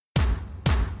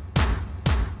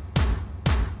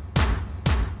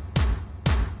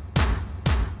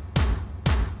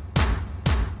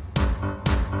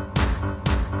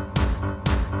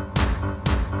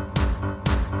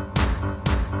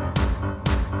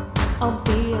I'll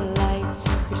be your light,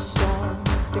 your storm,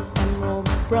 your emerald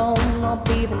brown. I'll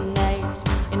be the night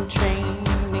in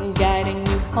training, guiding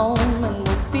you home. And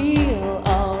we'll feel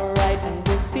alright, and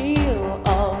we'll feel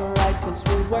alright, 'cause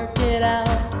we'll work it out.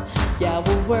 Yeah,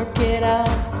 we'll work it out.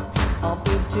 I'll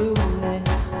be doing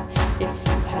this if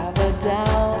you have a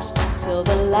doubt, till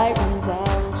the light runs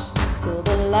out, till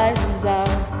the light runs out.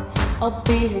 I'll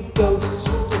be your ghost,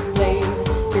 your blade,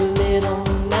 your little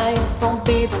knife. I'll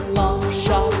be the long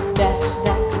shot bet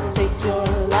that could take your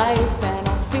life. And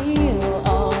I'll feel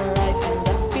alright, and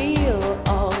I feel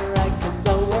alright, 'cause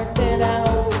I worked it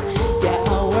out.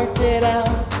 Yeah, I worked it out.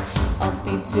 I'll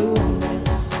be doing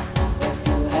this if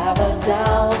you have a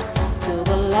doubt, till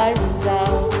the light runs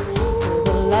out, till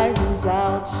the light runs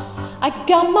out. I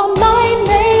got my mind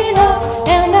made up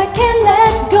and I can't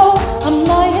let go. I'm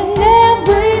lying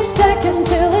every second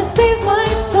till it saves my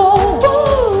soul.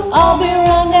 I'll be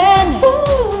running,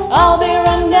 I'll be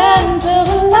running till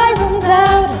the light runs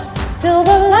out, till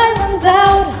the light runs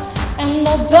out. And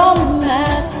I'll don the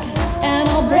mask and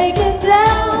I'll break it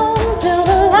down till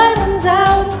the light runs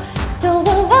out, till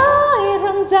the light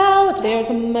runs out. There's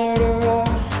a murderer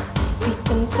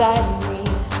deep inside me.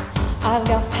 I've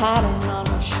got pattern on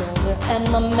my shoulder and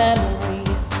my memory.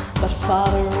 But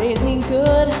Father raised me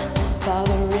good,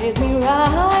 Father raised me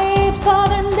right.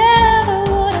 Father never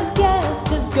would have guessed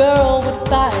his girl would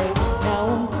fight. Now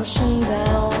I'm pushing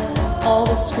down all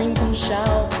the screams and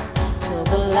shouts till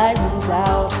the light runs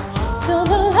out, till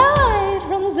the light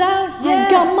runs out. Yeah, I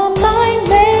got my mind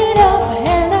made up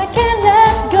and I can't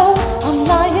let go. I'm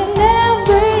lying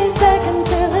every second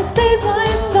till it saves my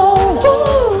soul.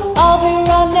 I'll be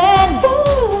running,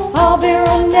 I'll be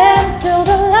running till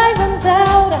the light runs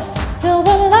out, till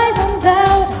the light runs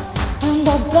out. And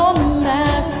I'll don the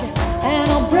mask and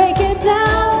I'll break it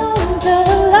down till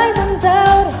the light runs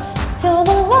out, till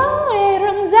the light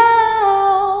runs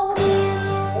out.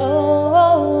 Oh,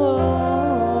 oh,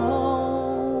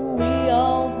 oh, we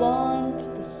all want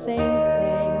the same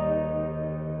thing.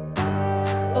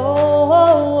 Oh,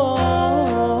 oh,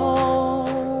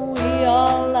 oh, we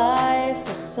all lie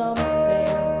for something.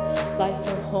 Lie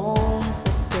for home,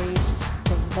 for fate,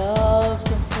 for love,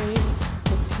 for hate,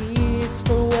 for peace,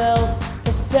 for wealth,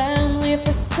 for family,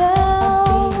 for self.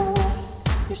 I'll be your light,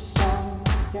 your song,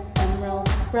 your emerald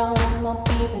brown. I'll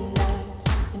be the night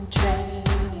in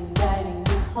training, guiding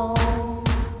you home.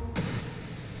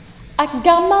 I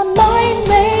got my mind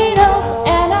made up